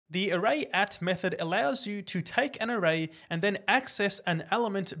The array_at method allows you to take an array and then access an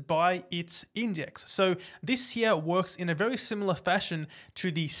element by its index. So this here works in a very similar fashion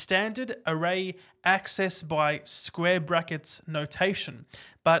to the standard array access by square brackets notation.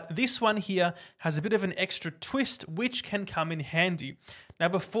 But this one here has a bit of an extra twist which can come in handy. Now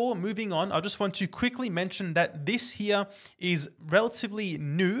before moving on, I just want to quickly mention that this here is relatively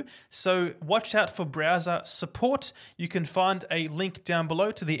new, so watch out for browser support. You can find a link down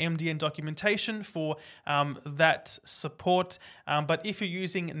below to the MDN documentation for that support, but if you're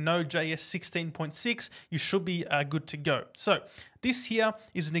using Node.js 16.6, you should be good to go. So this here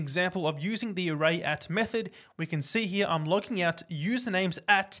is an example of using the array_at method. We can see here I'm logging out usernames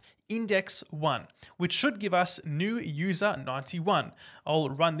at index1, which should give us new user 91. I'll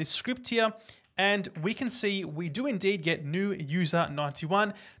run this script here and we can see we do indeed get new user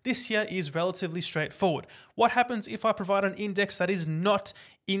 91. This here is relatively straightforward. What happens if I provide an index that is not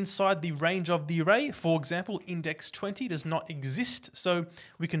inside the range of the array? For example, index 20 does not exist, so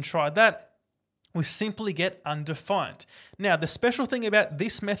we can try that. We simply get undefined. Now, the special thing about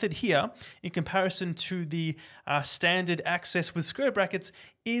this method here, in comparison to the standard access with square brackets,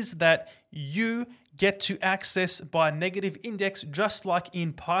 is that you get to access by negative index, just like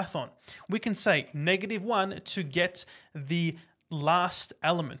in Python. We can say -1 to get the last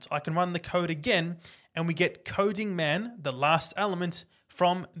element. I can run the code again, and we get coding man, the last element,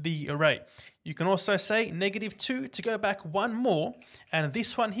 from the array. You can also say -2 to go back one more, and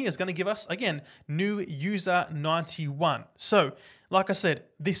this one here is going to give us, again, new user 91. So, like I said,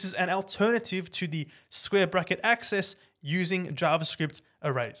 this is an alternative to the square bracket access using JavaScript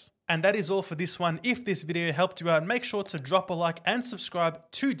arrays. And that is all for this one. If this video helped you out, make sure to drop a like and subscribe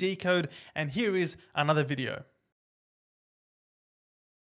to Decode, and here is another video.